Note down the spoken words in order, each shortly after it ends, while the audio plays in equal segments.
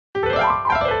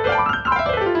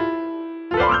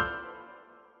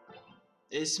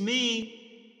It's me.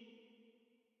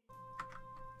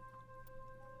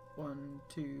 1,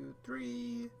 2,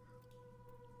 3.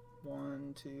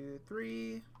 1, 2,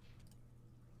 3.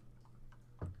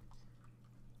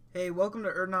 Hey, welcome to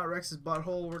Erdnot Rex's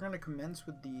Butthole. We're going to commence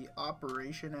with the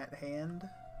operation at hand.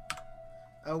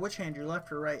 Which hand, your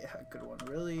left or right? Good one.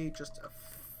 Really, just a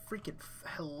freaking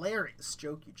hilarious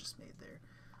joke you just made there.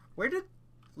 Where did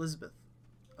Elizabeth?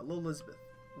 Hello, Elizabeth.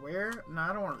 Where? No,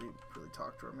 I don't want to really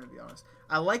talk to her, I'm going to be honest.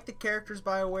 I like the characters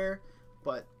BioWare,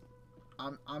 but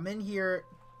I'm in here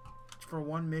for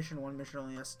one mission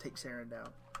only has to take Saren down.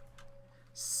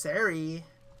 Sari?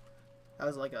 That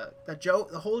was like the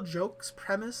joke. The whole joke's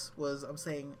premise was I'm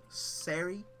saying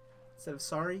Sari instead of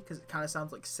sorry because it kind of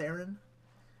sounds like Saren,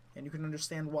 and you can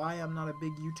understand why I'm not a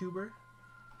big YouTuber.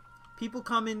 People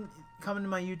come into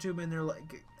my YouTube and they're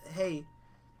like, "Hey,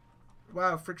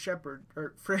 wow, Frick Shepherd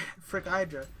or Frick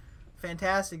Hydra,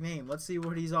 fantastic name. Let's see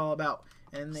what he's all about."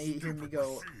 And they hear me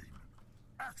go,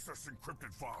 "Access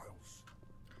encrypted files."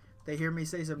 They hear me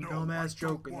say some dumbass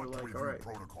joke, and you're like, "All right."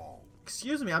 Protocol.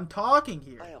 Excuse me, I'm talking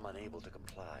here. I am unable to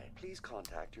comply. Please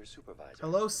contact your supervisor.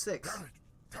 Hello, 6. Damn it!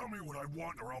 Tell me what I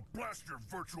want, or I'll blast your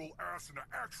virtual ass into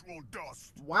actual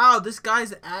dust. Wow, this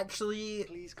guy's actually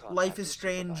Please contact Life your is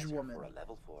Strange supervisor woman. for a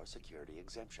level 4 security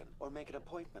exemption, or make an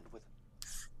appointment with.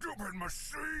 Stupid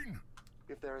machine!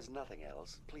 If there is nothing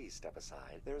else, please step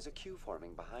aside. There is a queue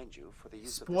forming behind you for the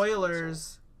use Spoilers. of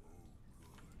this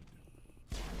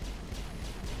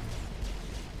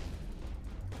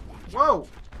console. Whoa!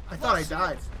 I thought I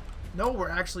died. No, we're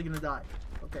actually gonna die.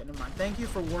 Okay, never mind. Thank you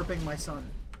for warping my son.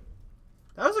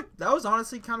 That was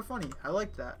honestly kind of funny. I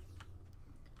liked that.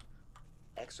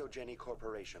 Exogeny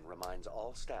Corporation reminds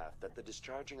all staff that the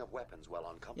discharging of weapons while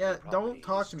on company Yeah, property don't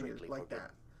talk is to me strictly like forbidden.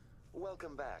 that.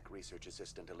 Welcome back, Research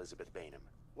Assistant Elizabeth Bainham.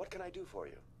 What can I do for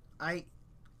you?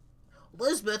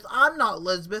 Elizabeth, I'm not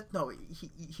Elizabeth. No,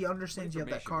 he understands you have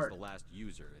that card. Was the last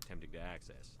user attempting to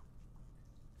access.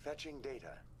 Fetching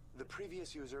data. The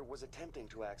previous user was attempting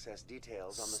to access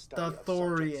details on the study The of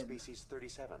Thorian. subject species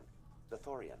 37, the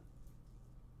Thorian.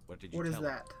 What did you What tell is him?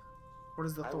 that? What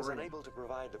is the I was Thorian? unable to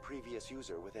provide the previous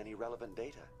user with any relevant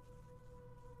data.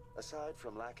 Aside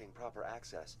from lacking proper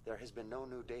access, there has been no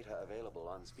new data available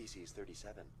on species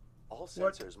 37. All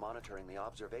sensors monitoring the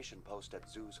observation post at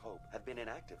Zoo's Hope have been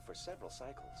inactive for several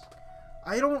cycles.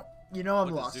 I don't. You know, I'm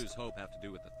What lost. does Zoo's Hope have to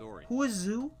do with the Thorian? Who is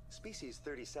Zoo? Species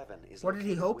 37 is What did he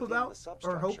located hope within about, the or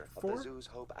substructure hope of for? the Zoo's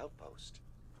Hope outpost.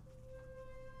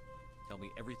 Tell me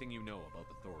everything you know about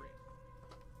the Thorian.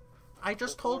 I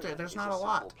just The told you, Thorian there's is not a simple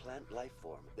lot. plant life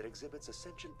form that exhibits a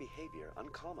sentient behavior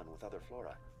uncommon with other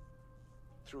flora.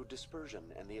 Through dispersion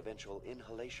and the eventual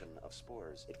inhalation of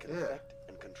spores, it can Yeah. affect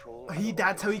and control. That's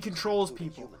how he organisms, controls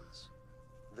including people. Humans.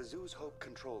 The Zoo's Hope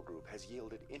control group has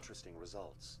yielded interesting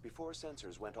results. Before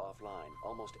sensors went offline,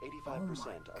 almost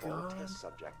 85% of all God. test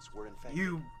subjects were infected.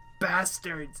 You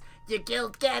bastards! You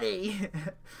killed Getty!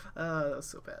 That was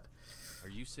so bad. Are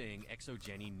you saying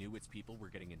Exogeny knew its people were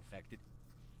getting infected?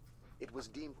 It was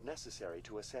deemed necessary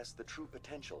to assess the true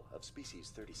potential of species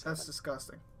 37. That's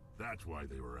disgusting. That's why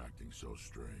they were acting so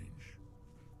strange.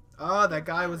 Oh, that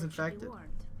guy was infected.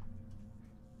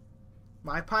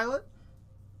 My pilot?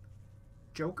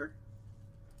 Joker?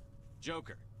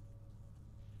 Joker.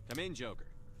 Come in, Joker.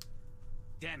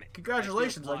 Damn it.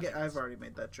 Congratulations! I feel I've already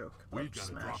made that joke. We've Oh, got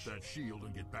to drop smash. that shield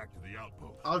and get back to the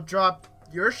outpost. I'll drop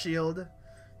your shield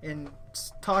and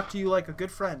talk to you like a good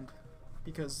friend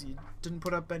because you didn't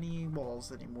put up any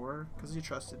walls anymore because you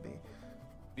trusted me.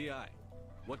 BI,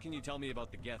 what can you tell me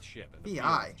about the Geth ship and the BI?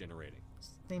 field it's generating?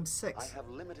 Name 6. I have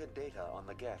limited data on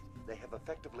the Geth. They have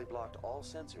effectively blocked all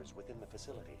sensors within the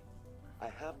facility. I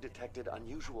have detected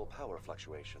unusual power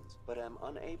fluctuations, but am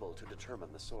unable to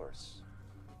determine the source.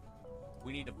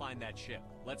 We need to find that ship.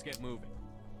 Let's get moving.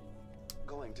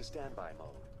 Going to standby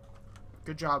mode.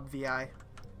 Good job, VI.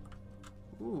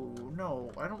 Ooh,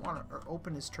 no, I don't want to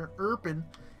open his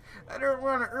I don't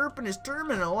want to open his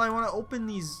terminal. I want to open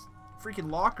these freaking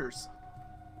lockers.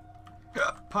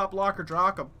 Pop locker,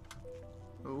 drop 'em.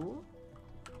 Ooh.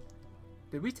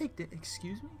 Did we take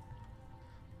excuse me?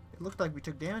 It looked like we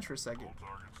took damage for a second. All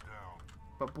targets down.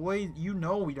 But boy, you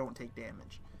know we don't take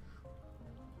damage.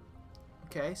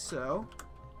 Okay, so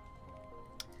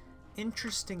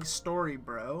interesting story,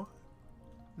 bro.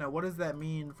 Now, what does that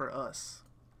mean for us?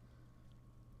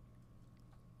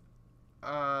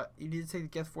 You need to take the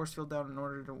Geth force field down in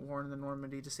order to warn the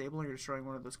Normandy disabling or destroying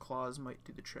one of those claws might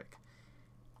do the trick.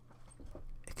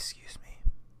 Excuse me.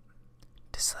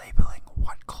 Disabling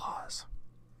what claws?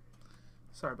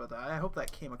 Sorry about that. I hope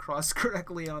that came across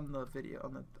correctly on the video,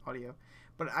 on the audio.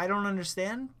 But I don't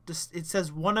understand. Just, it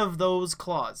says one of those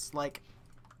claws. Like,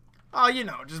 Oh, you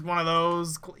know, just one of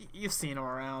those. You've seen them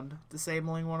around.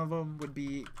 Disabling one of them would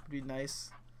be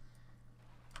nice.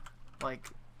 Like,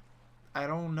 I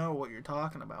don't know what you're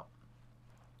talking about.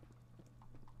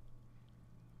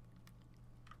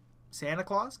 Santa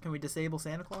Claus? Can we disable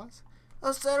Santa Claus?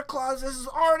 Oh, Santa Claus is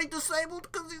already disabled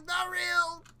because he's not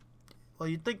real. Well,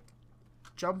 you'd think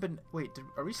jumping... Wait,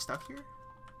 are we stuck here?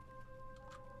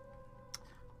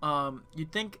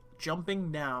 You'd think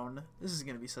jumping down... This is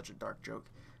going to be such a dark joke.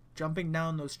 Jumping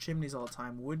down those chimneys all the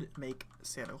time would make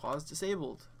Santa Claus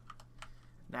disabled.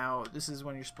 Now, this is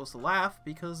when you're supposed to laugh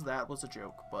because that was a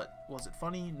joke. But was it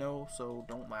funny? No, so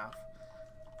don't laugh.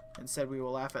 Instead, we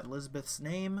will laugh at Elizabeth's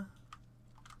name.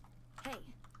 Hey,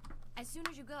 as soon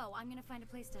as you go, I'm gonna find a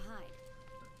place to hide.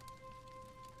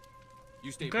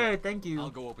 You stay Okay, put. thank you. I'll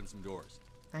go open some doors.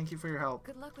 Thank you for your help.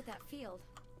 Good luck with that field.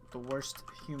 The worst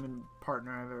human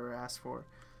partner I've ever asked for.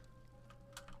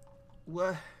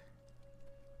 What?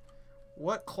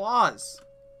 What claws?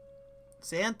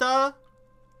 Santa?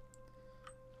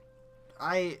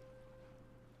 I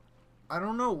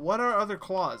don't know. What are other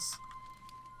claws?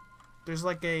 There's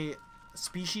like a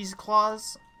species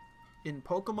clause in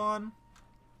Pokemon.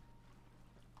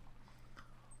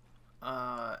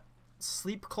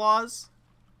 Sleep claws.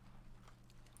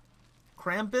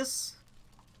 Krampus.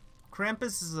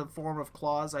 Krampus is a form of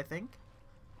claws, I think.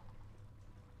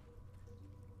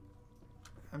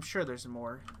 I'm sure there's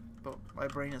more, but my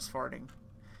brain is farting.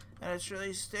 And it's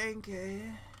really stinky.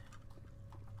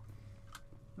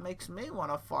 Makes me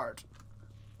want to fart.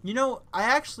 You know,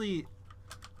 I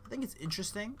think it's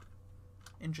interesting.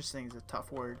 Interesting is a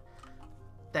tough word.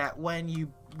 That when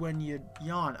you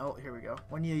yawn, oh, here we go.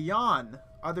 When you yawn,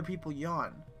 other people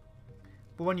yawn.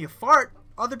 But when you fart,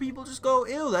 other people just go,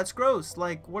 ew, that's gross.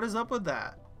 Like, what is up with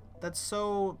that? That's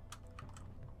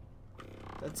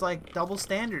like double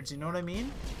standards, you know what I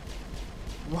mean?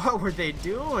 What were they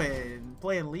doing?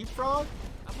 Playing leapfrog?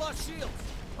 I've lost shields.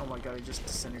 Oh my god, he just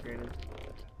disintegrated.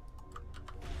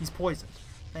 He's poisoned.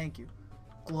 Thank you.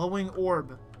 Glowing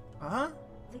orb. Huh?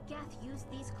 The Geth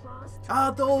used these claws to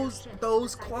Ah, protect those their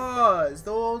claws.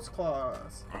 Those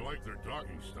claws. I like their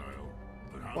docking style.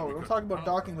 But how Whoa, do we we're cut talking the about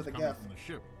power docking with a that's coming Geth. from the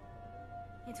ship?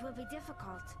 It will be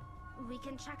difficult. We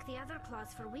can check the other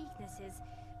claws for weaknesses,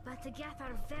 but the Geth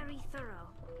are very thorough.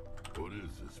 What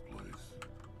is this place?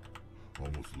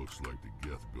 Almost looks like the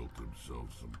Geth built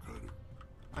themselves some kind of...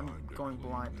 I'm time to going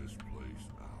clean blind. this place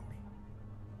out.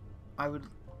 I would...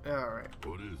 Alright.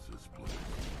 What is this place?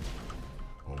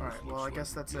 Almost Alright, well, looks I like guess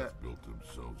the that's Geth it. built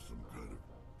themselves some kind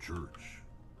of church.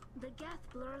 The Geth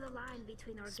blur the line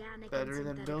between organic Better and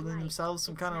than synthetic building life. themselves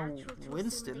some It's kind natural of to assume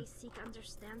Winston. They seek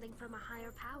understanding from a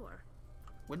higher power.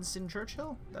 Winston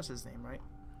Churchill? That's his name, right?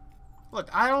 Look,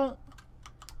 I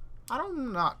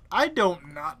don't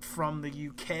not from the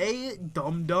UK,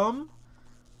 dum-dum.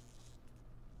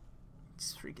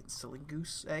 It's freaking silly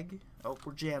goose egg. Oh,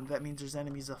 we're jammed. That means there's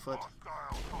enemies afoot.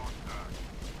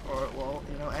 Or, well,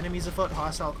 you know, enemies afoot,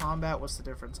 hostile combat. What's the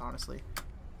difference, honestly?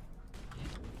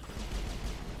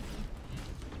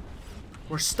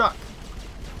 We're stuck.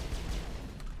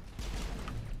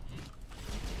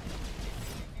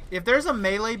 If there's a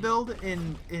melee build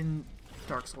in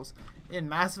Dark Souls, in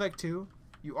Mass Effect 2,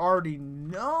 you already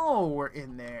know we're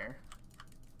in there.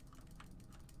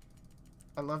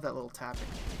 I love that little tapping.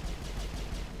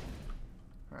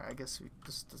 Alright, I guess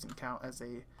this doesn't count as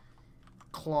a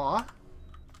claw.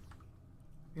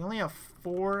 We only have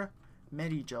 4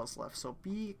 Medi-Gels left, so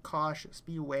be cautious,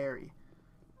 be wary.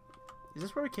 Is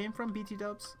this where we came from, BT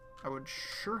Dubs? I would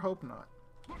sure hope not.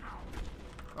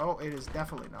 Oh, it is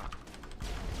definitely not.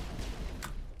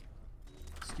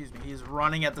 Excuse me, he's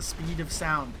running at the speed of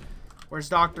sound. Where's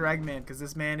Dr. Eggman? Because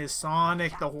this man is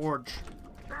Sonic the Hedgehog.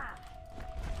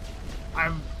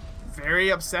 I'm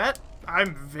very upset.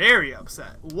 I'm very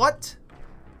upset. What?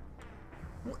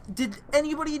 Did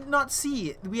anybody not see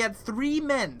it? We had 3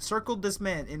 men circled this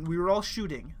man, and we were all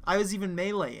shooting. I was even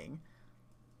meleeing.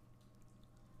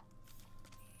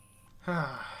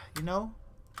 You know?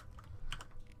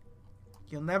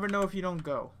 You'll never know if you don't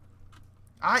go.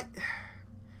 I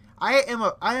am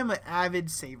an avid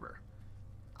saver.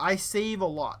 I save a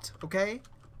lot, okay?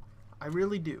 I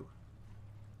really do.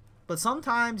 But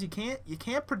sometimes you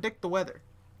can't predict the weather.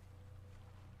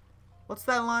 What's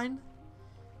that line?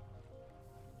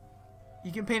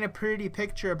 You can paint a pretty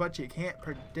picture, but you can't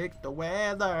predict the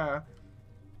weather.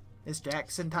 It's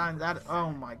Jackson time. That, oh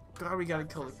my god, we gotta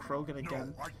kill the Krogan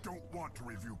again. No, I don't want to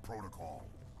review protocol.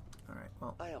 Alright,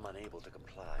 well. I am unable to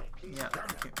comply. Please Yeah,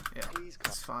 yeah, Please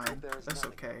it's come. fine. There is That's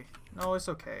nothing. okay. No, it's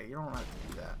okay. You don't have to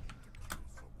do that.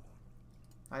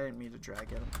 I didn't mean to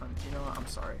drag it. You know what? I'm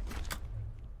sorry.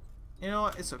 You know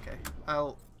what? It's okay.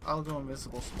 I'll go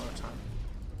invisible some other time.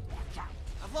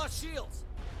 I've lost shields.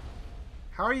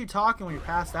 How are you talking when you're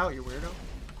passed out, you weirdo?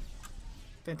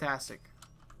 Fantastic.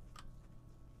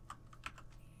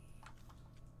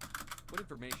 What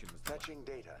information was that? Fetching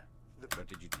data. What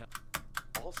did you tell?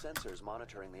 All sensors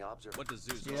monitoring the observation. What does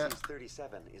Zeus? Yeah. Species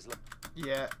 37 is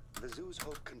Yeah. the Zoo's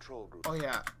Hope Control Group. Oh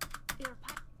yeah. Your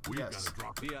We've Yes. got to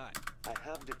drop it. VI. I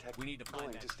have detected We need to find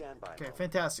going that. to standby Okay, mode.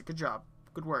 fantastic. Good job.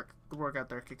 Good work. Good work out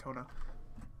there, Kikona.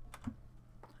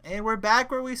 And we're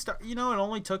back where we start. You know, it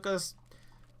only took us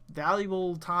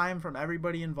valuable time from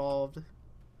everybody involved.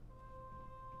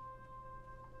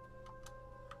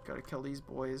 Gotta kill these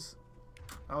boys.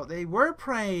 Oh, they were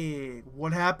praying.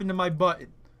 What happened to my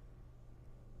button?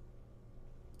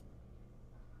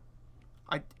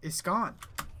 It's gone.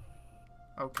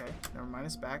 Okay, never mind.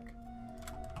 It's back.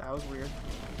 That was weird.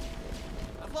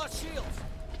 I've lost shields.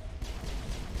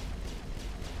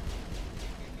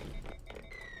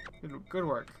 Good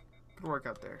work. Good work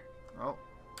out there. Oh,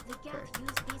 The Geth Okay.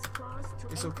 use these claws to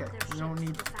it's anchor okay. their You don't ships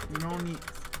need. beside You the don't need.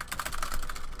 buildings.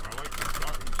 I like the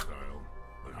docking style,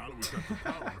 but how do we cut the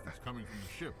power if it's coming from the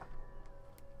ship?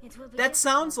 It will be That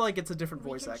sounds difficult. like it's a different We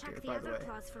voice can actor, check by the other way.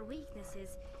 claws for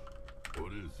weaknesses.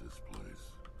 What is this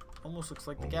place? Almost looks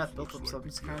like the Almost Geth built looks like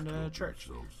themselves the kind Geth of built church.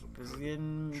 themselves some This is kind of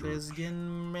getting, church. this is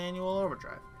getting manual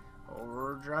overdrive.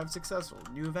 Overdrive successful.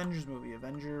 New Avengers movie,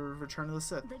 Avenger Return of the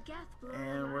Sith. The Geth blur And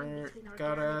the line we're between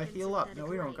gotta organic and heal up. No, synthetic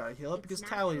we don't life. gotta heal up It's because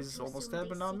natural Tally's to almost assume dead,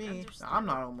 but they not seek me. I'm understanding.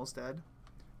 not almost dead.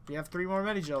 We have 3 more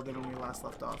Medigel than when we last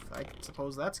left off. I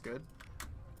suppose that's good.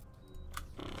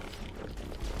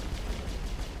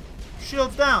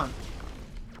 Shields down!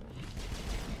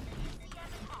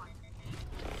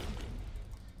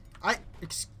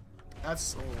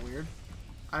 That's a little weird.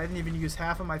 I didn't even use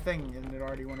half of my thing and it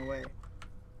already went away.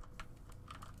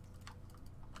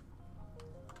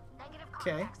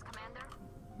 Okay.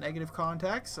 Negative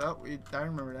contacts. Oh, I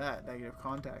remember that. Negative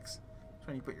contacts. That's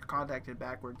when you put your contact in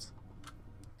backwards.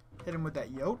 Hit him with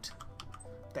that yote.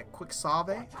 That quick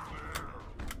save.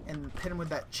 And hit him with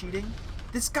that cheating.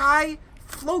 This guy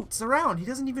floats around. He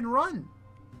doesn't even run.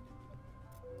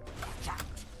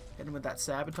 Hit him with that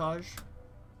sabotage.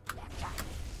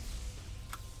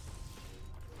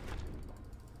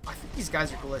 I think these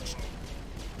guys are glitched.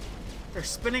 They're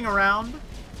spinning around.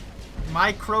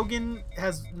 My Krogan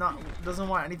doesn't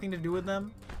want anything to do with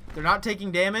them. They're not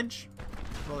taking damage.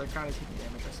 Well, they're kind of taking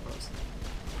damage, I suppose.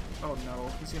 Oh no,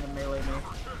 he's gonna melee me.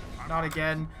 Not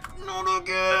again. Not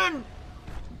again!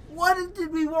 What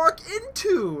did we walk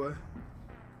into?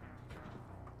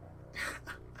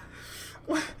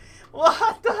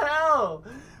 What the hell?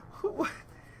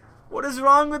 What is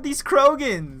wrong with these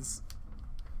Krogans?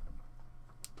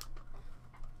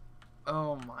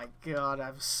 Oh my god,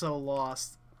 I'm so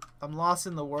lost. I'm lost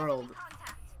in the world.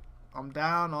 I'm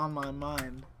down on my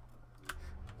mind.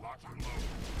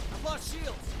 I've lost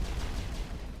shields.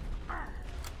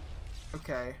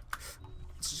 Okay.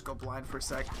 Let's just go blind for a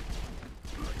sec.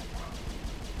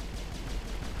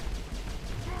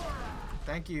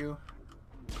 Thank you.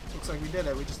 Looks like we did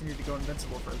it. We just needed to go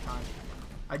invincible for a time.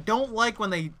 I don't like when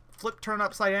they turn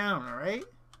upside down, alright?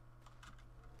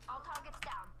 All targets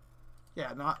down.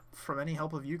 Yeah, not from any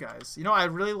help of you guys. You know, I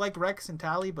really like Rex and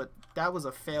Tally, but that was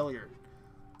a failure.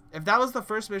 If that was the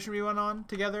first mission we went on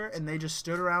together and they just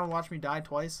stood around and watched me die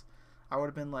twice, I would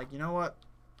have been like, you know what?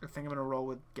 I think I'm going to roll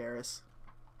with Garrus.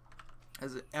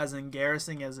 As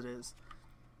embarrassing as it is.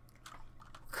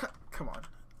 Come on.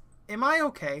 Am I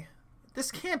okay? This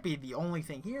can't be the only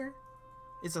thing here.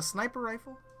 It's a sniper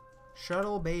rifle.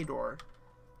 Shuttle bay door.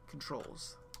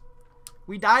 Controls.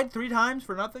 We died 3 times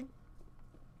for nothing.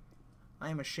 I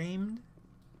am ashamed.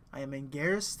 I am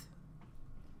embarrassed.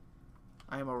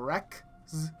 I am a wreck.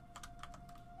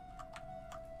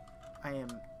 I am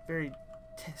very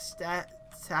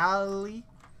Tally.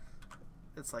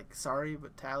 It's like sorry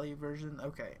but Tally version.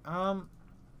 Okay. There's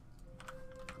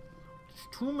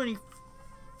too many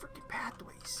freaking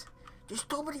pathways. There's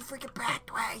too many freaking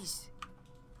pathways.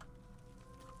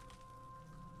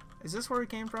 Is this where we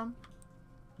came from?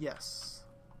 Yes.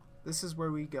 This is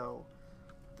where we go.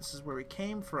 This is where we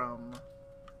came from.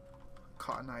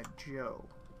 Cotton-Eyed Joe.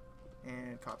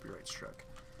 And copyright struck.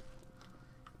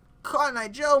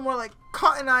 Cotton-Eyed Joe, more like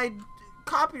Cotton-Eyed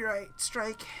copyright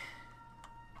strike.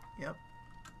 Yep.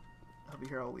 I'll be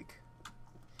here all week.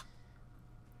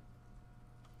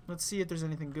 Let's see if there's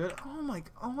anything good. Oh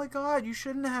my god, you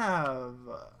shouldn't have.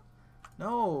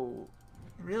 No.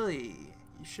 Really.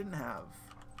 You shouldn't have.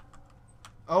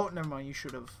 Oh, never mind, you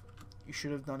should have. You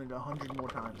should have done it 100 more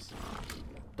times.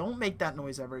 Don't make that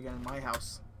noise ever again in my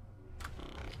house.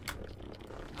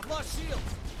 I've lost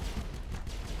shields.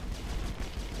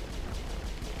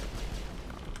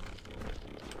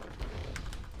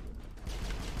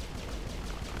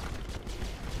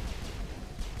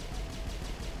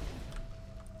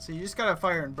 So you just gotta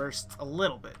fire in bursts a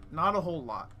little bit, not a whole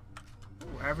lot.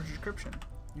 Ooh, average description.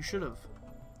 You should have.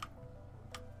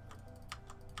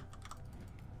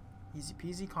 Easy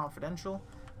peasy, confidential.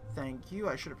 Thank you.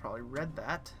 I should have probably read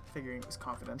that, figuring it was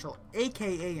confidential.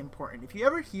 AKA important. If you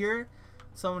ever hear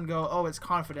someone go, oh, it's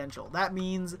confidential, that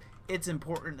means it's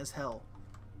important as hell.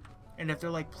 And if they're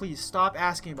like, please stop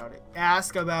asking about it,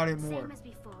 ask about it more. Same as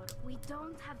before. We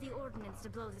don't have the ordnance to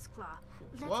blow this claw.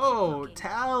 Let's Whoa, keep looking.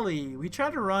 Tally. We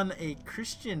tried to run a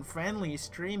Christian-friendly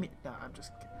stream. No, I'm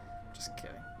just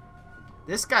kidding.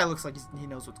 This guy looks like he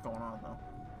knows what's going on, though.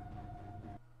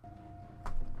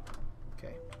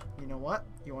 Okay. You know what?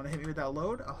 You want to hit me with that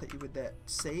load? I'll hit you with that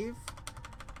save.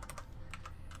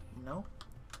 No.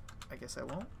 I guess I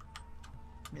won't.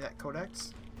 Give me that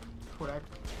codex. Codex.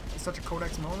 It's such a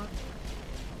codex moment.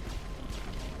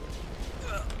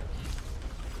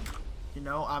 You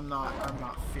know, I'm not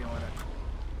feeling it.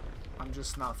 I'm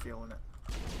just not feeling it.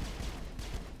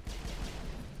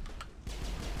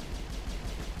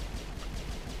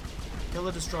 Kill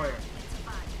the destroyer.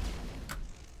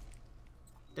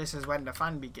 This is when the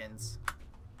fun begins.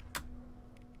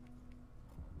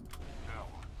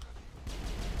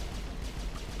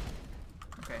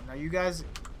 Okay, now you guys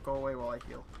go away while I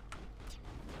heal.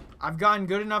 I've gotten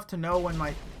good enough to know when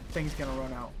my thing's gonna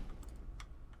run out.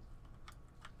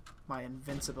 My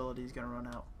invincibility is gonna run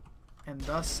out. And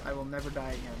thus, I will never die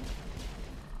again.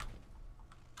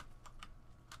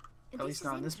 At least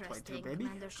not in this playthrough, baby.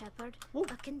 Commander Shepard. Woo.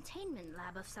 A containment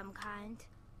lab of some kind.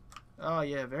 Oh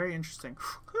yeah, very interesting.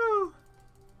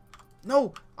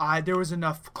 No! There was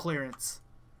enough clearance.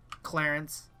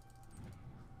 Clarence.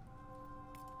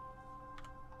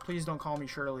 Please don't call me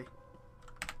Shirley.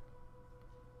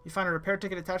 You find a repair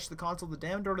ticket attached to the console. The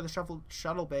damn door to the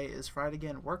shuttle bay is fried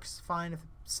again. Works fine if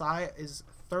psi is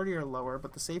 30 or lower,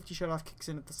 but the safety shutoff kicks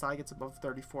in if the psi gets above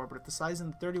 34. But if the psi is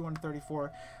in 31 to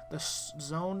 34, the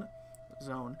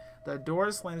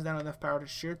door slams down enough power to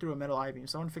shear through a metal I-beam.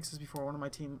 Someone fixes before one of my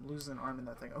team loses an arm in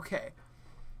that thing. Okay.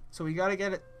 So we gotta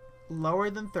get it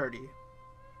lower than 30.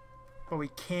 But we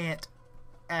can't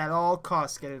at all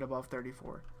costs get it above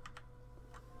 34.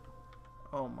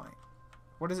 Oh my.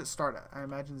 What does it start at? I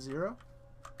imagine 0?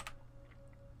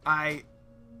 I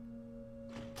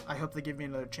hope they give me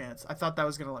another chance. I thought that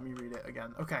was gonna let me read it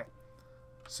again. Okay.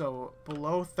 So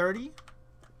below 30?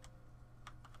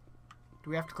 Do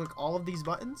we have to click all of these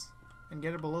buttons and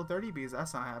get it below 30? Because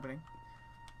that's not happening.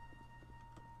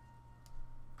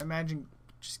 Imagine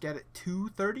just get it to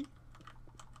 30,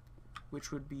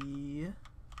 which would be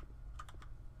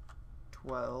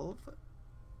 12,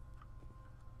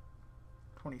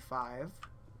 25,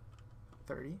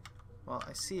 30. Well,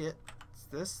 I see it. It's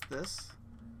this,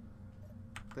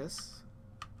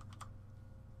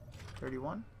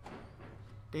 31.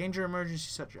 Danger,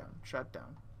 emergency,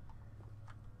 shutdown.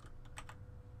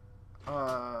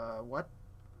 What?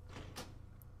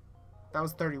 That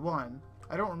was 31.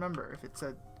 I don't remember if it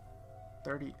said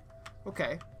 30.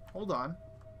 Okay, hold on.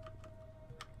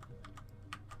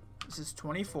 This is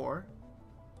 24.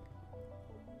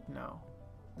 No.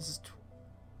 This is...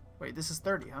 Wait, this is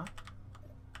 30, huh?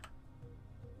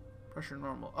 Pressure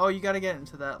normal. Oh, you gotta get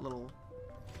into that little...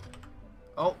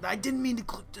 Oh, I didn't mean to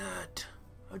click that.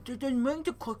 I didn't mean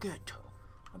to click it.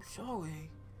 I'm sorry.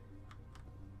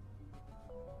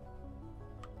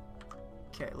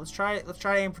 Okay, let's try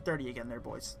to aim for 30 again there,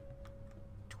 boys.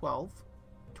 12,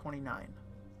 29.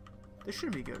 This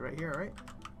should be good right here, right?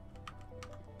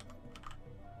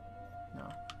 No.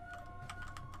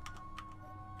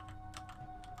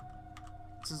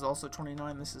 This is also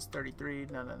 29. This is 33.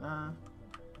 Nah.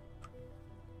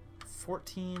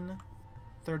 14,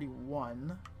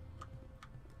 31.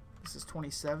 This is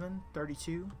 27,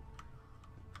 32,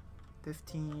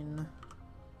 15.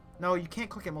 No, you can't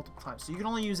click it multiple times, so you can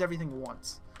only use everything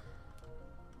once.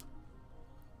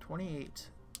 28.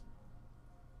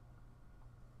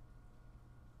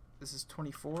 This is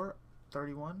 24,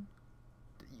 31.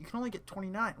 You can only get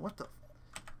 29. What the?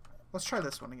 Let's try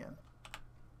this one again.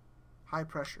 High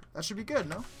pressure. That should be good,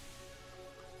 no?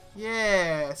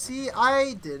 Yeah, see,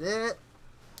 I did it.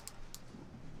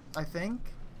 I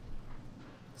think.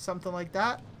 Something like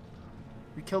that.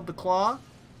 We killed the claw.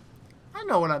 I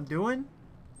know what I'm doing.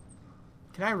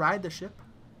 Can I ride the ship?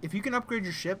 If you can upgrade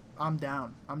your ship, I'm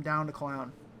down. I'm down to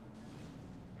clown.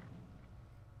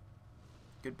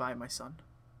 Goodbye, my son.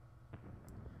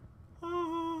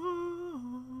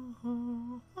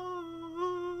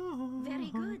 Very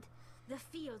good. The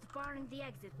field barring the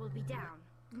exit will be down.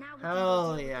 Now we Hell can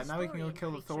go deal yeah, with the now we can go Thorian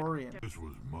kill the creature. Thorian. This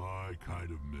was my kind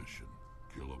of mission.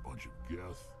 Kill a bunch of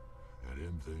Geth and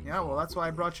end things Yeah, well, off that's why I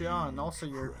with a brought you on. huge Also,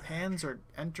 your crash. hands are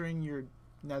entering your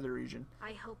nether region.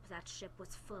 I hope that ship was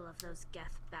full of those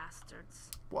Geth bastards.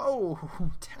 Whoa, I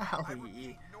Tally.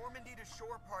 repeat, Normandy to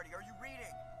shore party. Are you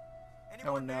reading? Oh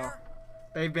Anyone no. there?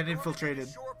 They've been Normandy infiltrated.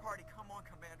 to shore party. Come on,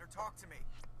 Commander. Talk to me.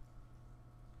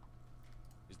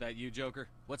 Is that you, Joker?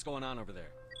 What's going on over there?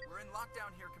 We're in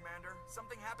lockdown here, Commander.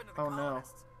 Something happened to the Oh, no.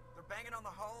 colonists. They're banging on the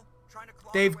hull, trying to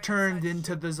claw They've their way turned inside the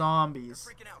into ship. the They're zombies.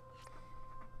 freaking out.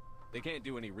 They can't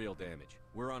do any real damage.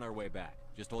 We're on our way back.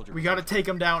 Just hold your We gotta take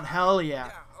them down. Hell yeah.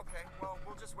 Yeah, okay. Well,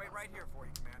 we'll just wait right here for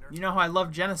you, Commander. You know how I love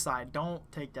genocide. Don't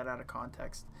take that out of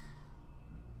context.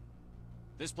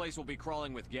 This place will be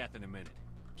crawling with Geth in a minute.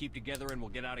 Keep together and we'll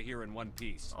get out of here in one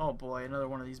piece. Oh boy, another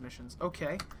one of these missions.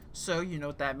 Okay, so you know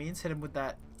what that means. Hit him with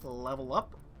that level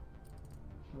up.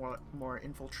 More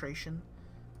infiltration.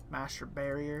 Master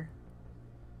barrier.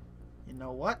 You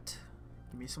know what?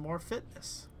 Give me some more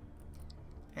fitness.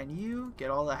 And you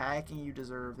get all the hacking you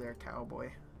deserve there,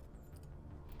 cowboy.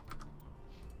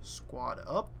 Squad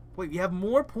up. Wait, you have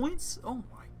more points? Oh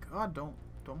my god, don't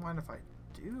mind if I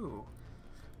do.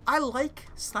 I like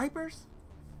snipers.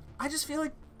 I just feel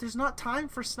like there's not time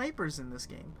for snipers in this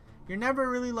game. You're never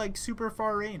really like super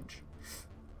far range.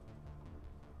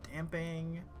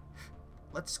 Damping.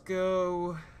 Let's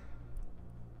go.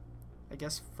 I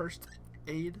guess first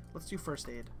aid. Let's do first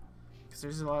aid. Because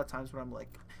there's a lot of times when I'm like,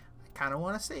 I kind of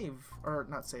want to save. Or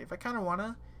not save. I kind of want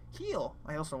to heal.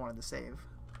 I also wanted to save.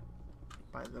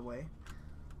 By the way.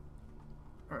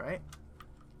 Alright.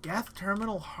 Geth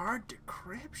terminal hard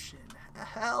decryption.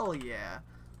 Hell yeah.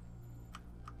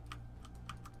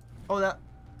 Oh, that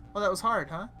was hard,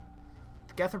 huh?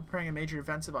 The Geth are preparing a major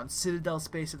offensive on Citadel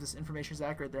space. If this information is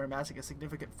accurate, they're amassing a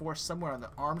significant force somewhere on the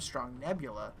Armstrong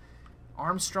Nebula.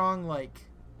 Armstrong, like,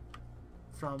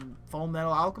 from Full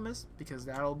Metal Alchemist? Because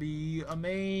that'll be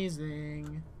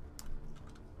amazing.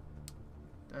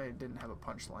 I didn't have a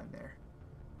punchline there.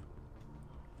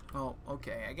 Oh,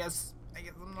 okay. I guess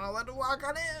I'm not allowed to walk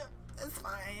on it. It's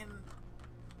fine.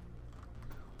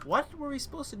 What were we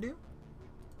supposed to do?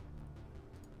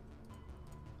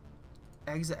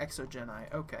 Exit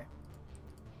Exogeni. Okay.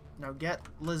 Now get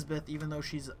Lisbeth, even though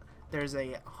there's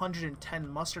a 110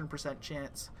 mustard%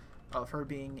 chance of her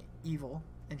being evil,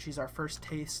 and she's our first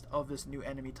taste of this new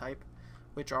enemy type,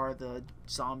 which are the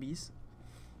zombies.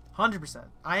 100%.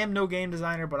 I am no game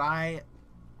designer, but I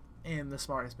am the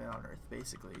smartest man on earth,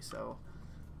 basically. So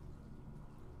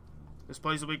this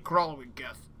place will be crawling with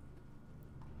Geth.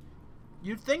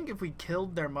 You'd think if we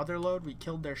killed their motherlode, we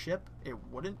killed their ship, it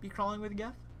wouldn't be crawling with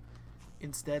Geth.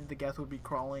 Instead, the Geth would be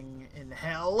crawling in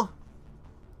hell.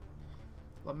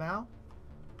 Lamau?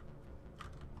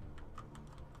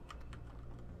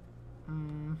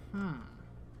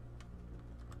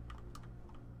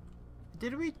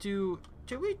 Did we do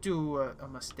a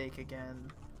mistake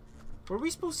again? Were we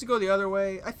supposed to go the other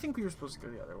way? I think we were supposed to go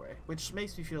the other way, which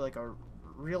makes me feel like a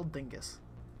real dingus.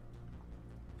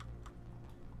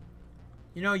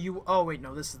 You know, oh wait,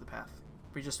 no, this is the path.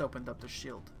 We just opened up the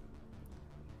shield.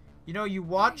 You know, you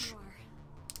watch. There you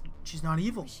are. She's not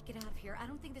evil. We should get out of here. I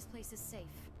don't think this place is safe.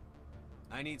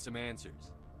 I need some answers.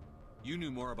 You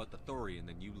knew more about the Thorian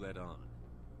than you let on.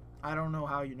 I don't know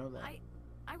how you know that.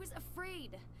 I was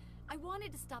afraid. I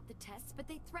wanted to stop the tests, but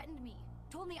they threatened me.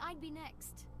 Told me I'd be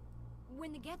next.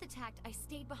 When the Geth attacked, I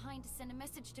stayed behind to send a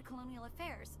message to Colonial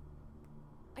Affairs.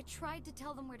 I tried to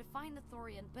tell them where to find the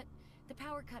Thorian, but the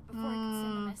power cut before I could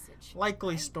send the message.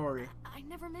 Likely story. I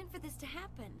never meant for this to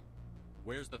happen.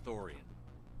 Where's the Thorian?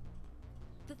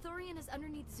 The Thorian is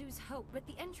underneath Zoo's Hope, but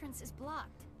the entrance is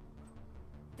blocked.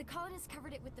 The colonists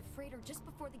covered it with the freighter just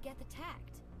before the Geth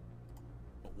attacked.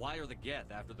 But why are the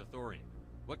Geth after the Thorian?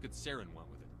 What could Saren want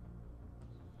with it?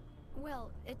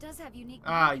 Well, it does have unique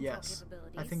yes.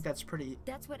 capabilities. I think that's pretty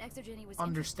That's what Exogeny was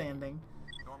understanding.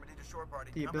 Normandy to shore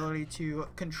party. The Come in. ability to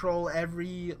control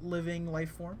every living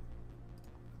life form.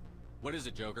 What is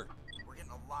it, Joker? We're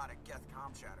getting a lot of Geth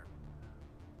comm chatter.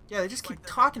 Yeah, they just keep Like they're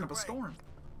talking getting up a away. storm.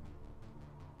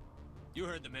 You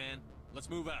heard the man. Let's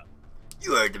move out.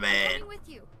 You heard the I'm man. coming with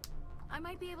you. I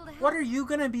might be able to help. What are you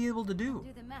gonna be able to do?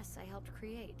 Do the mess I helped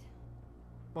create.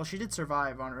 Well, she did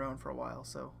survive on her own for a while,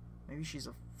 so maybe she's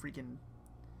a freaking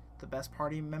the best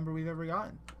party member we've ever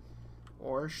gotten.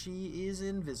 Or she is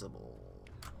invisible.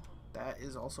 That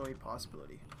is also a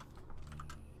possibility.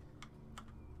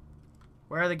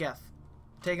 Where are the Geth?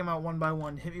 Take them out one by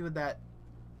one. Hit me with that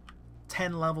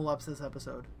 10 level ups this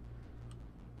episode.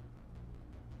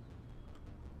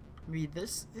 Maybe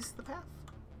this is the path?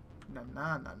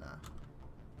 Nah.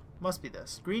 Must be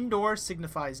this. Green door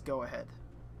signifies go ahead.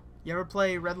 You ever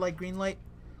play red light, green light?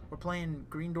 We're playing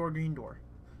green door, green door.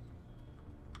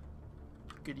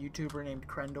 Good YouTuber named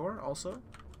Krendor also.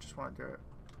 Just wanted to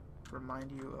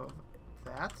remind you of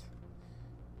that.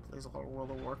 Plays a lot of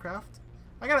World of Warcraft.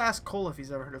 I gotta ask Cole if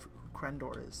he's ever heard of who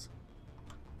Krendor is.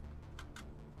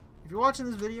 If you're watching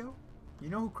this video, you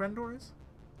know who Krendor is?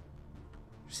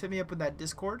 Just hit me up with that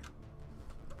Discord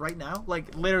right now,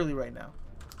 like literally right now,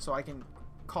 so I can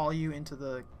call you into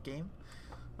the game.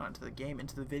 Not into the game,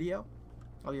 into the video.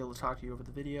 I'll be able to talk to you over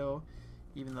the video,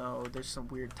 even though there's some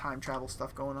weird time travel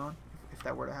stuff going on, if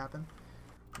that were to happen.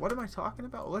 What am I talking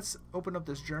about? Let's open up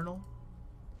this journal.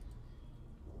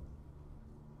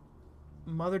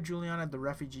 Mother Juliana at the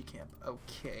refugee camp.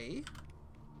 Okay.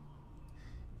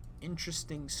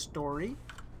 Interesting story.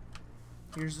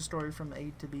 Here's the story from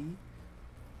A to B.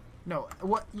 No,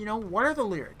 what, you know, what are the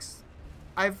lyrics?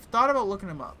 I've thought about looking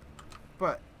them up,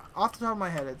 but off the top of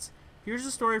my head, it's here's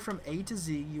the story from A to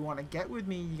Z. You want to get with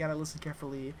me, you gotta listen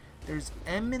carefully. There's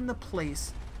M in the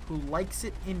place who likes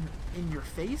it in your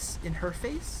face, in her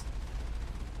face.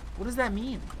 What does that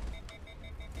mean?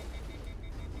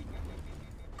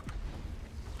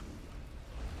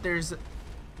 There's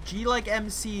G like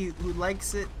MC who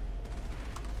likes it,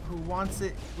 who wants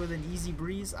it with an easy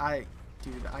breeze.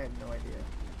 Dude, I have no idea.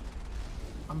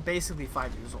 I'm basically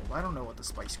 5 years old. I don't know what the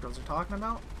Spice Girls are talking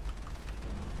about.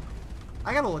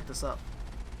 I gotta look this up.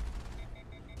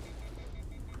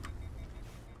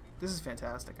 This is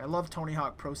fantastic. I love Tony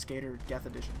Hawk Pro Skater Geth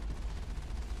Edition.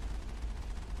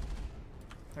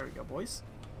 There we go, boys.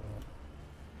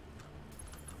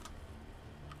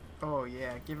 Oh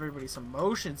yeah, give everybody some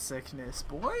motion sickness,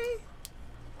 boy.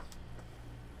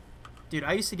 Dude,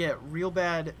 I used to get real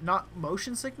bad, not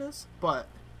motion sickness, but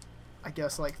I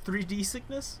guess like 3D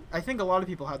sickness. I think a lot of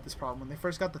people had this problem. When they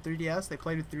first got the 3DS, they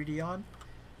played with 3D on.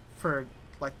 For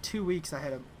like 2 weeks, I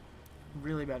had a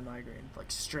really bad migraine, like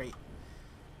straight.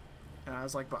 And I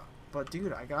was like, but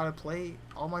dude, I gotta play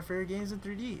all my favorite games in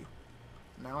 3D.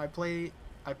 Now I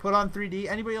put on 3D.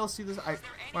 Anybody else do this?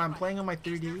 When I'm playing on my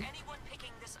 3D,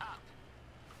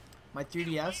 my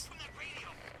 3DS.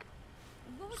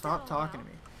 Stop talking to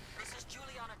me.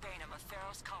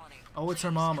 Oh, it's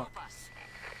her mama.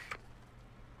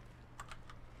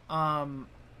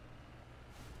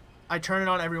 I turn it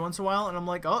on every once in a while, and I'm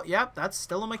like, oh, yep, that's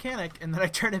still a mechanic. And then I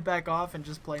turn it back off and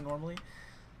just play normally.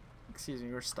 Excuse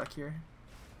me, we're stuck here.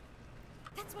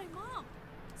 That's my mom.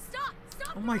 Stop!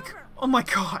 Stop! Oh my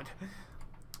god.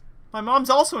 My mom's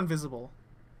also invisible.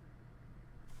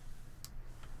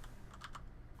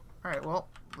 Alright, well,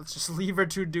 let's just leave her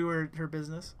to do her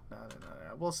business. No,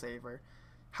 we'll save her.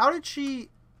 How did she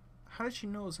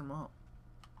know it was her mom?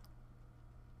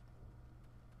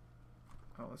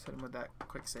 Oh, let's hit him with that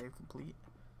quick save complete.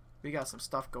 We got some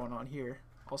stuff going on here.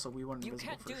 Also, we went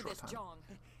invisible for a short time. John.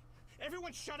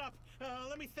 Everyone shut up.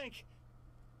 Let me think.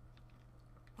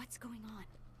 What's going on?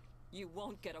 You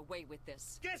won't get away with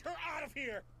this. Get her out of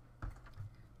here!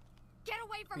 Get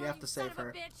away from We her, have you to son save of a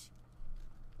her.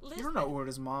 bitch! You don't know who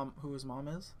his mom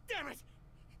is? Damn it!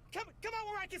 Come out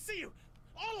where I can see you!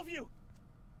 All of you!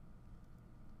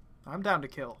 I'm down to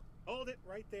kill. Hold it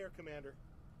right there, Commander.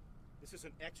 This is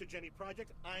an exogeny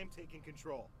project. I'm taking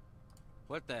control.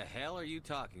 What the hell are you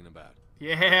talking about?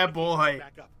 Yeah, boy.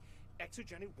 Back up.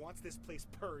 Exogeny wants this place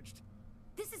purged.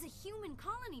 This is a human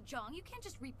colony, John. You can't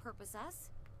just repurpose us.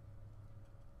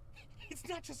 It's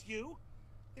not just you.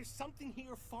 There's something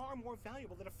here far more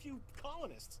valuable than a few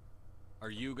colonists. Are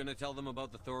you gonna tell them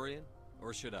about the Thorian,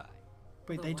 or should I?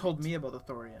 Wait, they told me about the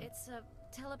Thorian. It's a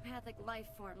telepathic life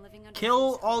form living under.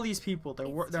 Kill all these people.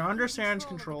 They're under Saren's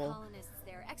control. The colonists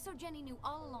there. Exogeny knew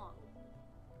all along.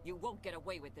 You won't get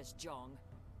away with this, Jong.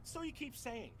 So you keep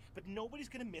saying, but nobody's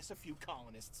gonna miss a few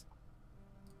colonists.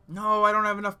 No, I don't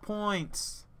have enough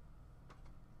points.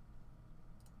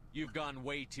 You've gone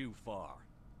way too far.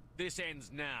 This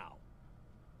ends now.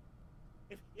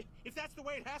 If that's the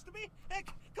way it has to be,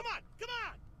 heck, come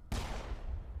on!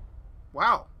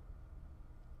 Wow.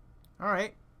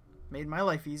 Alright. Made my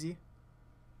life easy.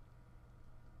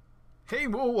 Hey,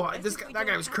 whoa, that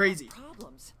guy was crazy.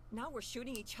 Problems. Now we're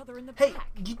shooting each other in the Hey, back.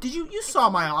 you saw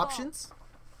my options?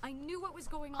 I knew what was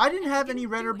going on. I didn't and have any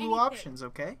red or do blue anything. options,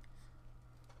 okay?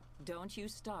 Don't you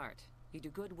start. You do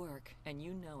good work, and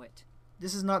you know it.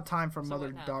 This is not time for So what now,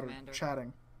 mother-daughter Commander?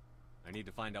 chatting. I need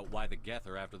to find out why the Geth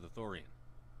are after the Thorian.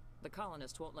 The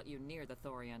colonists won't let you near the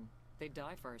Thorian. They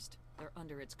die first. They're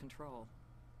under its control.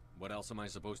 What else am I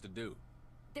supposed to do?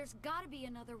 There's gotta be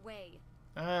another way.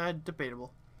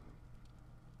 Debatable.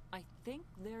 I think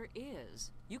there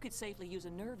is. You could safely use a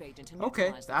nerve agent to Okay,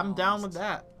 neutralize the I'm down with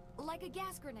colonists. that. Like a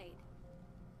gas grenade.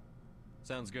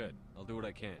 Sounds good. I'll do what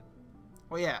I can.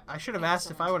 Well, yeah, I should have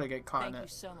asked if I would have get caught in Thank you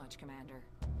it. so much, Commander.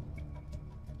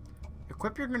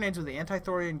 Equip your grenades with the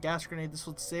anti-thorium gas grenade. This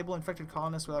will disable infected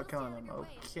colonists without killing them.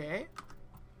 Okay.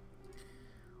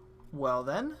 Well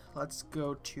then, let's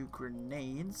go to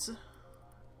grenades.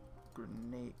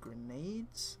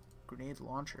 Grenades? Grenade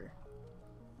launcher.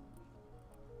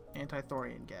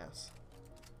 Anti-thorium gas.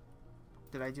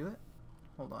 Did I do it?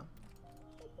 Hold on.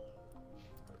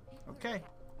 Okay.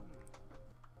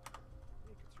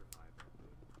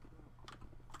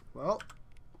 Well,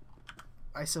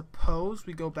 I suppose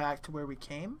we go back to where we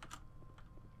came.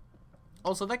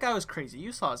 Also, that guy was crazy.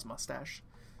 You saw his mustache.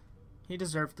 He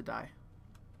deserved to die.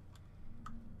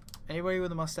 Anybody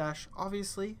with a mustache,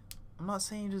 obviously, I'm not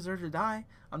saying you deserve to die.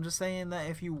 I'm just saying that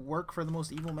if you work for the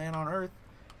most evil man on earth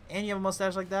and you have a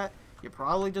mustache like that, you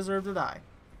probably deserve to die.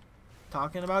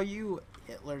 Talking about you,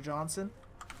 Hitler Johnson.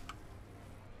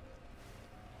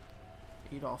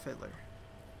 Adolf Hitler.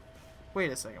 Wait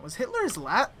a second. Was Hitler his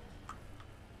last?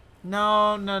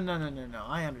 No.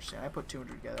 I understand. I put 2 and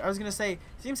 2 together. I was gonna say,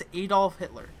 his name's Adolf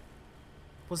Hitler.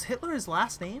 Was Hitler his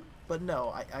last name? But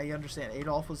no, I understand.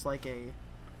 Adolf was like a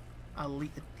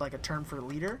term for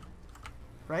leader,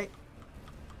 right?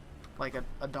 Like a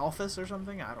Adolphus or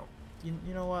something. I don't.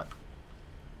 You know what?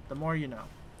 The more you know,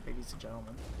 ladies and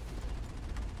gentlemen.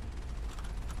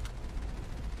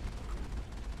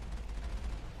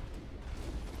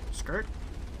 Skirt.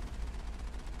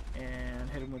 And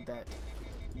hit him with that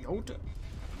Yota.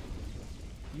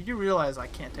 You do realize I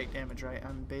can't take damage, right?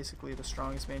 I'm basically the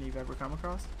strongest man you've ever come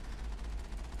across.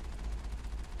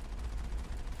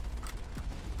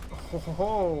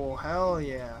 Oh, hell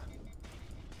yeah.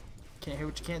 Can't hit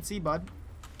what you can't see, bud.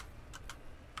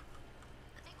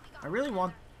 I really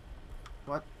want...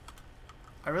 What?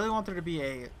 I really want there to be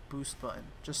a boost button,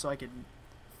 just so I could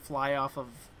fly off of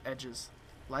edges.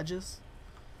 Ledges?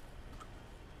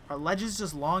 Are ledges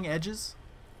just long edges?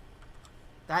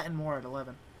 That and more at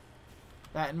 11.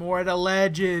 That and more at a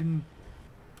legend.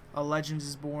 A legend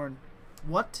is born.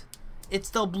 What? It's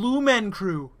the Blue Men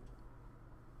crew.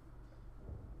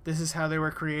 This is how they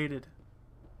were created.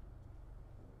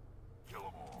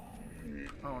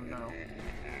 Oh no.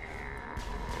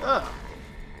 Ugh.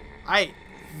 I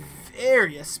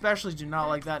very especially do not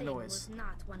like that noise. Was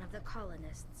not one of the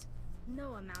colonists.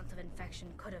 No amount of infection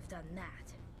could have done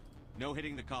that. No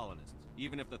hitting the colonists,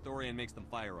 even if the Thorian makes them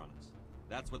fire on us.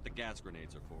 That's what the gas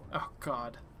grenades are for. Oh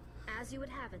god. As you would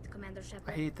have it, Commander Shepard.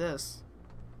 I hate this.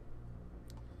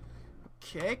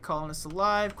 Okay, colonists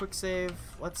alive. Quick save.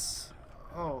 Let's...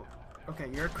 Oh, okay,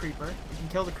 you're a creeper. You can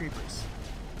kill the creepers.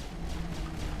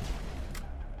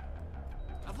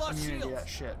 I've lost Immunity shields. that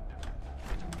shit.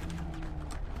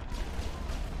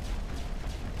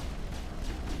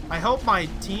 I hope my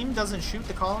team doesn't shoot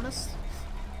the colonists.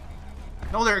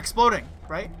 No, they're exploding,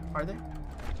 right? Are they?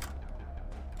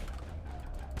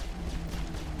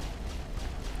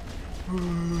 Oh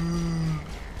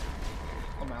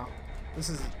no. This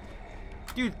is...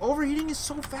 Dude, overheating is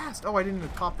so fast. Oh, I didn't even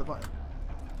pop the button.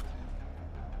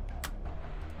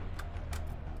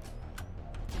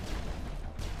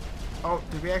 Oh,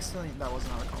 did we accidentally... That was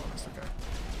not a colonist, okay.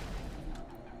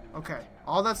 Okay,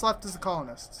 all that's left is the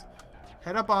colonists.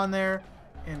 Head up on there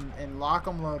and lock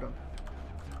them, load them.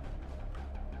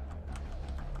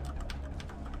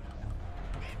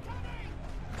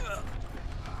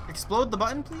 Explode the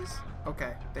button, please?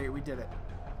 Okay, we did it.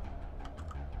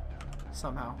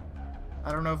 Somehow.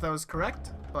 I don't know if that was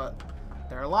correct, but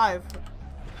they're alive.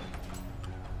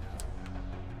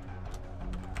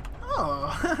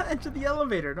 Oh, enter the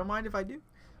elevator. Don't mind if I do.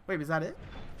 Wait, was that it?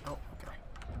 Oh, okay.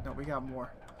 No, we got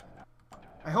more.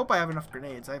 I hope I have enough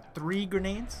grenades. I have 3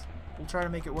 grenades. We'll try to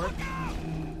make it work.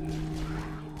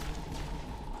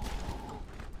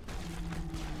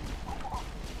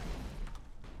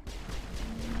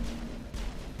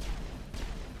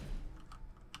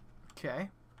 Okay.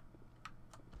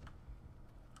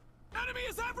 Enemy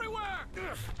is everywhere!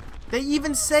 They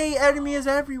even say enemy is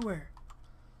everywhere.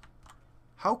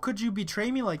 How could you betray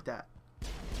me like that?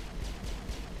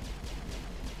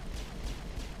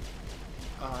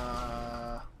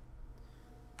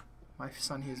 My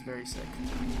son, he is very sick.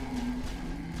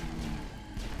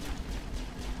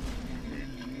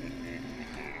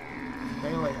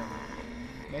 Melee him.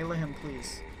 Melee him,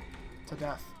 please. To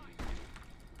death.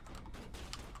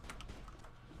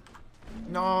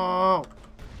 No!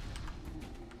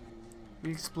 We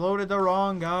exploded the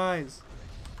wrong guys.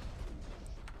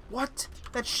 What?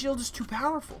 That shield is too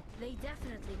powerful. They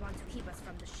definitely want to keep us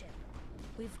from the ship.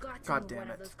 We've got to God move damn one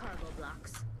it. of those cargo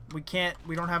blocks.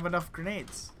 We don't have enough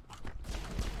grenades.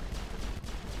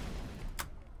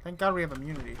 Thank God we have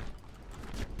immunity.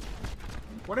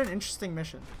 What an interesting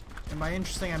mission. And by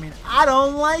interesting, I mean, I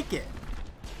don't like it.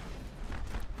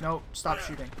 No, stop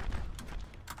shooting.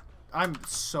 I'm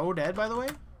so dead, by the way.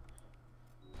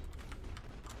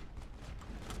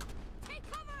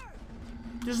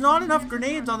 There's not enough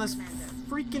grenades on this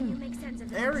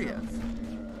freaking area.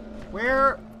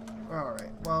 Where?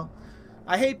 Alright, well,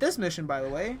 I hate this mission, by the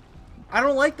way. I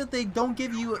don't like that they don't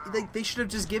give you... They should have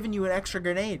just given you an extra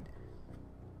grenade.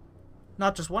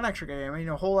 Not just one extra grenade, I mean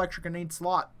a whole extra grenade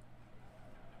slot.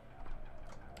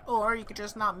 Or you could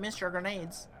just not miss your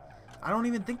grenades. I don't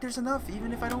even think there's enough,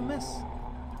 even if I don't miss.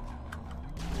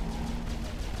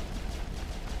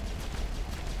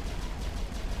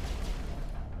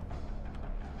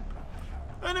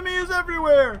 Enemies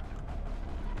everywhere!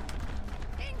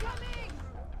 Incoming!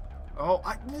 Oh,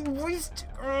 I waste.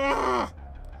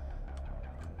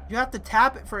 You have to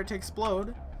tap it for it to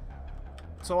explode.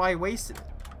 So I wasted it.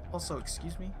 Also,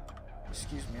 excuse me.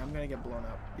 Excuse me, I'm gonna get blown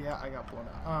up. Yeah, I got blown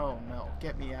up. Oh no,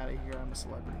 get me out of here. I'm a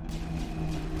celebrity.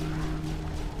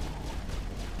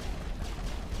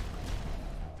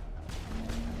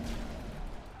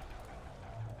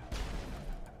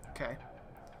 Okay.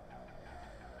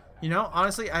 You know,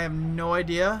 honestly, I have no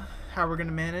idea how we're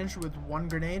gonna manage with one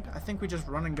grenade. I think we just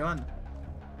run and gun.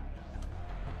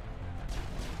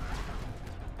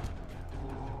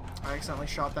 I accidentally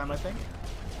shot them, I think.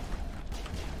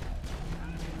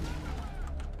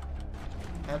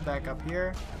 Head back up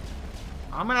here.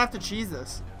 I'm gonna have to cheese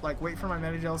this. Like, wait for my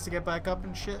metagels to get back up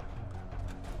and shit.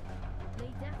 They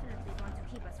definitely want to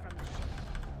keep us from the ship.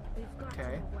 We've got to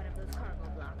move one of those cargo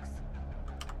blocks.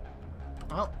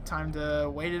 Well, time to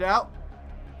wait it out.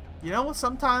 You know,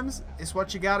 sometimes it's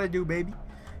what you gotta do, baby.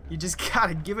 You just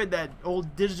gotta give it that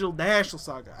old digital dash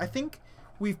saga. I think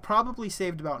we've probably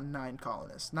saved about 9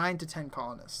 colonists. 9 to 10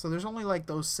 colonists. So there's only like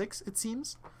those 6, it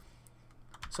seems.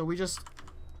 So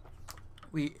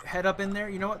we head up in there.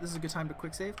 You know what? This is a good time to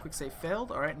quick save. Quick save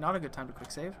failed. Alright, not a good time to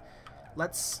quick save.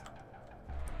 Let's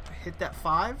hit that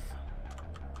 5.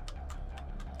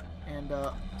 And,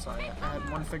 sorry, I had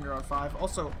one finger on 5.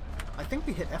 Also, I think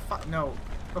we hit F5. No.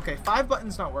 Okay, 5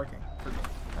 button's not working for me,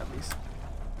 at least.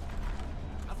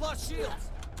 I've lost shields.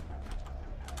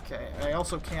 Okay, I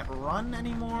also can't run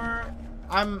anymore.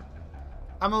 I'm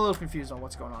a little confused on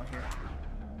what's going on here.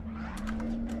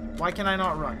 Why can I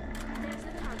not run?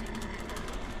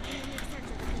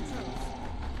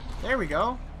 There we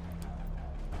go.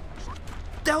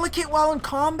 Delicate while in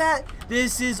combat?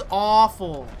 This is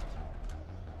awful.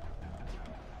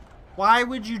 Why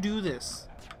would you do this?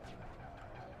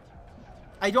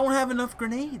 I don't have enough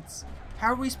grenades.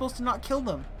 How are we supposed to not kill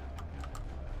them?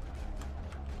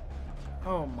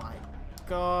 Oh my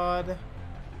god.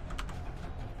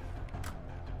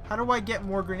 How do I get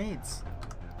more grenades?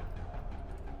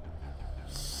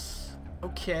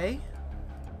 Okay.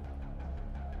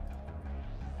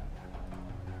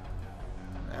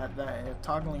 That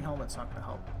toggling helmet's not gonna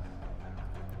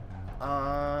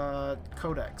help.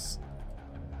 Codex.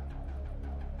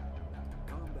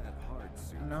 Combat hard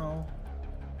suit. No.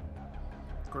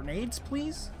 Grenades,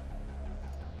 please?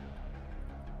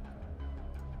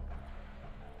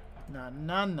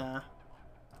 Nah.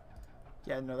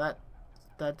 Yeah, no, that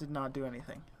did not do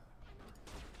anything.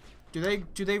 Do they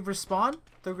respawn,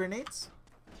 the grenades?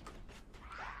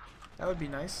 That would be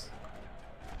nice.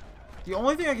 The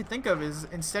only thing I could think of is,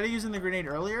 instead of using the grenade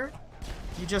earlier,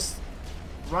 you just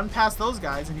run past those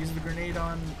guys and use the grenade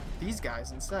on these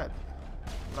guys instead.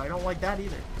 But I don't like that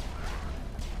either.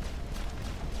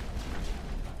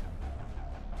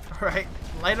 Alright,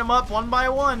 light them up one by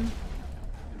one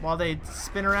while they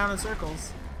spin around in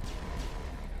circles.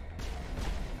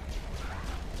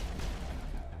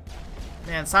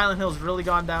 Man, Silent Hill's really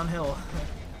gone downhill.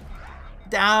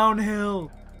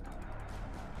 Downhill!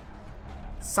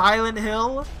 Silent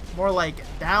Hill? More like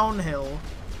downhill.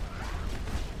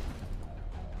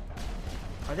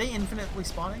 Are they infinitely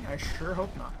spawning? I sure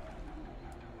hope not.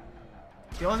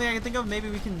 The only thing I can think of, maybe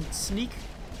we can sneak.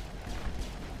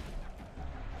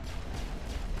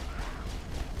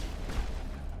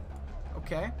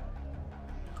 Okay.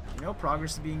 You know,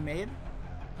 progress is being made.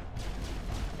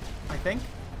 I think.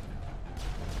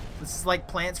 This is like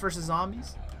Plants vs.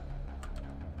 Zombies.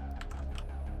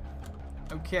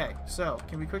 Okay, so,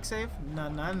 can we quick save?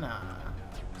 Nah.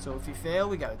 So if you fail,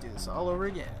 we gotta do this all over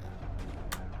again.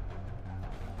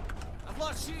 I've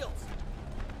lost shields.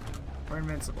 We're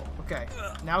invincible. Okay,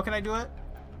 now can I do it?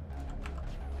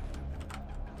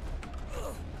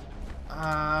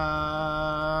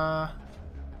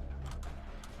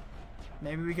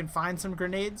 Maybe we can find some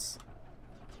grenades.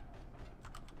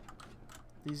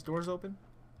 These doors open.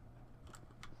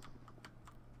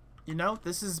 You know,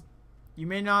 this is... You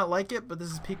may not like it, but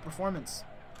this is peak performance.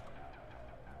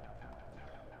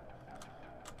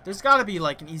 There's gotta be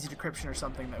like an easy decryption or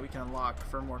something that we can unlock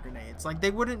for more grenades. Like, they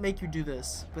wouldn't make you do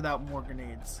this without more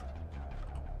grenades.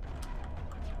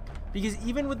 Because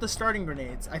even with the starting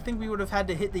grenades, I think we would have had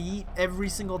to hit the yeet every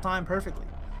single time perfectly.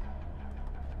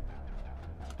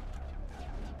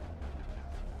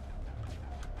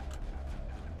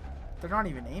 They're not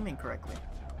even aiming correctly.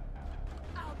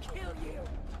 I'll kill you.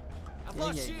 I've Yeah,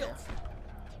 lost yeah, shields. yeah.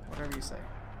 Whatever you say.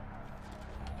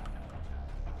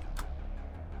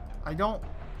 I don't...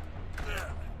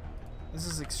 This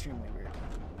is extremely weird.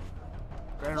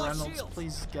 Greta lost Reynolds, shields.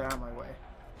 please get out of my way.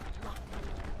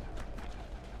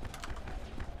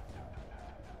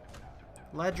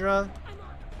 Ledra.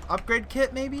 Upgrade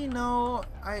kit, maybe? No.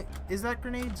 Is that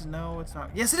grenades? No, it's not.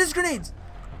 Yes, it is grenades!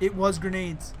 It was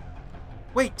grenades.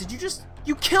 Wait, did you just...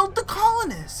 You killed the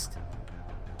colonist!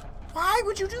 Why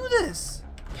would you do this?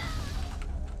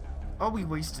 Oh, we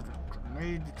wasted a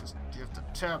grenade because you have to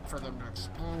tap for them to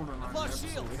explode, and I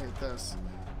absolutely hate this.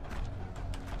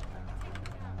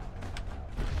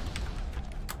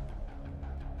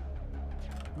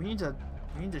 We need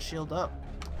to shield up.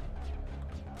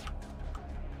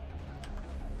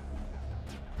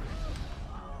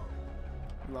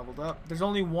 Leveled up. There's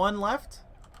only one left?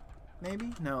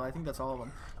 Maybe? No, I think that's all of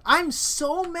them. I'm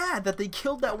so mad that they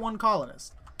killed that one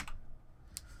colonist.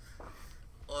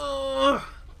 Ugh.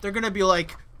 They're gonna be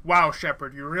like, wow,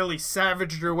 Shepard, you really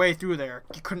savaged your way through there.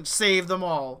 You couldn't save them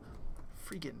all.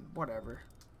 Freaking whatever.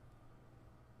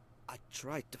 I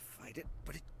tried to fight it,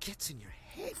 but it gets in your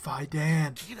head.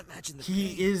 Fidan. I can't imagine the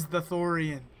He pain. is the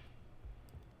Thorian.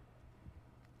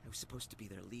 I was supposed to be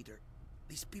their leader.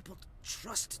 These people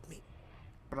trusted me.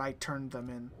 But I turned them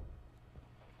in.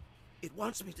 It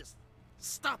wants me to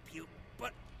stop you,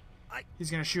 but I He's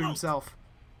gonna shoot won't. himself.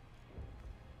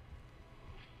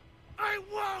 I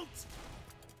won't!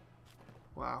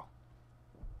 Wow.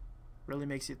 Really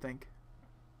makes you think.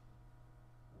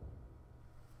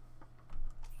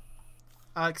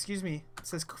 Excuse me. It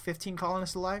says 15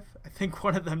 colonists alive. I think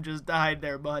one of them just died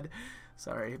there, bud.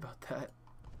 Sorry about that.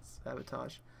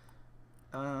 Sabotage.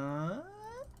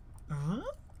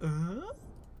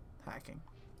 Hacking.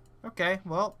 Okay,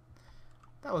 well,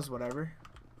 that was whatever.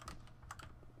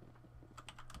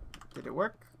 Did it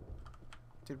work?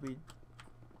 Did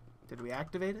we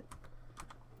activate it?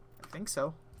 I think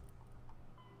so.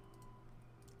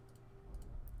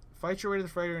 Fight your way to the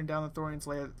freighter and down the Thorian's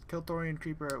lair. Kill Thorian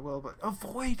Creeper at will, but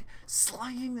avoid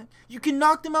sliding them. You can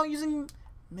knock them out using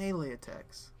melee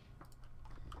attacks.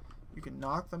 You can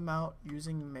knock them out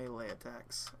using melee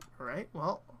attacks. Alright,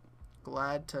 well,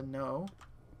 glad to know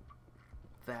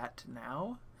that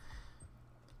now.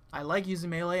 I like using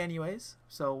melee anyways,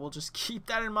 so we'll just keep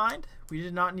that in mind. We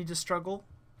did not need to struggle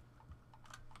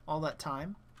all that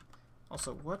time.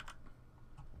 Also, what?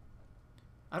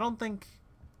 I don't think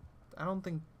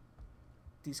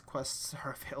these quests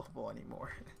are available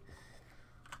anymore.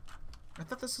 I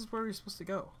thought this is where we're supposed to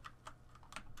go.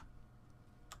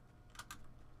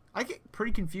 I get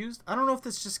pretty confused. I don't know if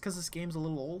this is just because this game's a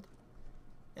little old,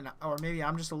 or maybe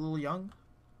I'm just a little young.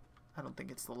 I don't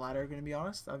think it's the latter, gonna be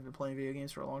honest. I've been playing video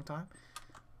games for a long time.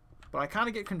 But I kind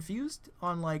of get confused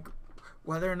on like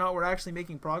whether or not we're actually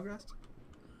making progress.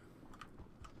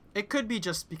 It could be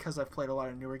just because I've played a lot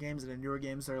of newer games, and in newer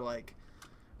games they're like,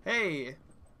 hey,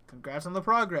 congrats on the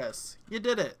progress. You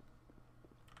did it.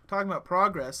 Talking about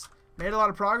progress. Made a lot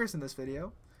of progress in this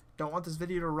video. Don't want this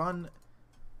video to run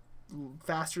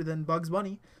faster than Bugs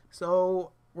Bunny.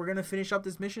 So we're going to finish up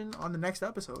this mission on the next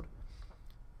episode.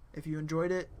 If you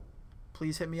enjoyed it,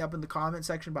 please hit me up in the comment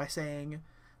section by saying,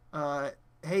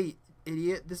 hey,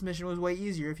 idiot, this mission was way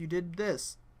easier if you did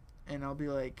this. And I'll be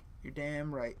like, you're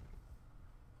damn right.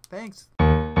 Thanks.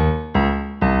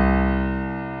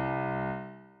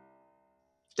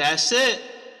 That's it.